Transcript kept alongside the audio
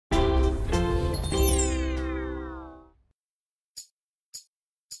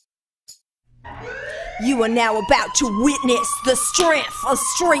You are now about to witness the strength of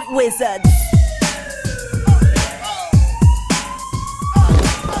street wizards.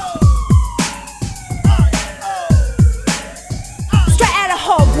 Straight out of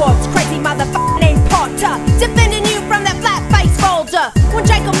Hogwarts, crazy motherfucker named Potter, defending you from that flat-faced folder. When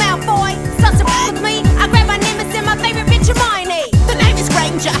Draco Malfoy starts to f*** with me, I grab my Nimbus and my favorite bitch Hermione. The name is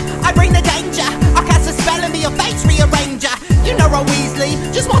Granger, I bring the danger. I'll cast a spell and be a face rearranger. You know Ron Weasley,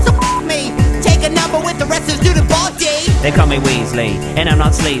 just wants to f*** me. Take a number with the rest of student body. They call me Weasley, and I'm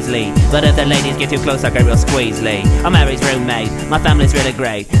not sleazy. But if the ladies get too close, I get real squeezely. I'm Harry's roommate, my family's really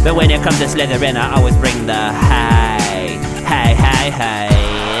great. But when it comes to Slytherin, I always bring the hey, hey, hey, hey.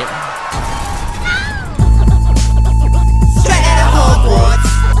 Straight out of Hogwarts.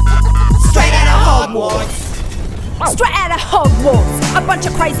 Straight out of Hogwarts. Straight out of Hogwarts, a bunch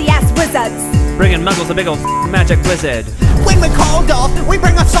of crazy ass wizards. Bringing muggles a big ol' magic wizard. When we're called off, we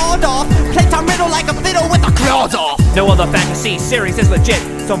bring a sword off. Playtime riddle like a fiddle with the claws off. No other fantasy series is legit,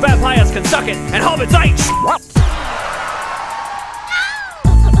 so vampires can suck it and hobbits ain't shit.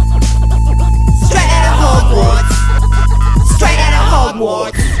 Straight out of Hogwarts. Straight out of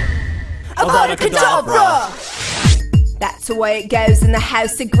Hogwarts. Avada Kedavra! That's the way it goes in the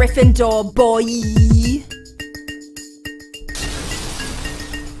House of Gryffindor, boy.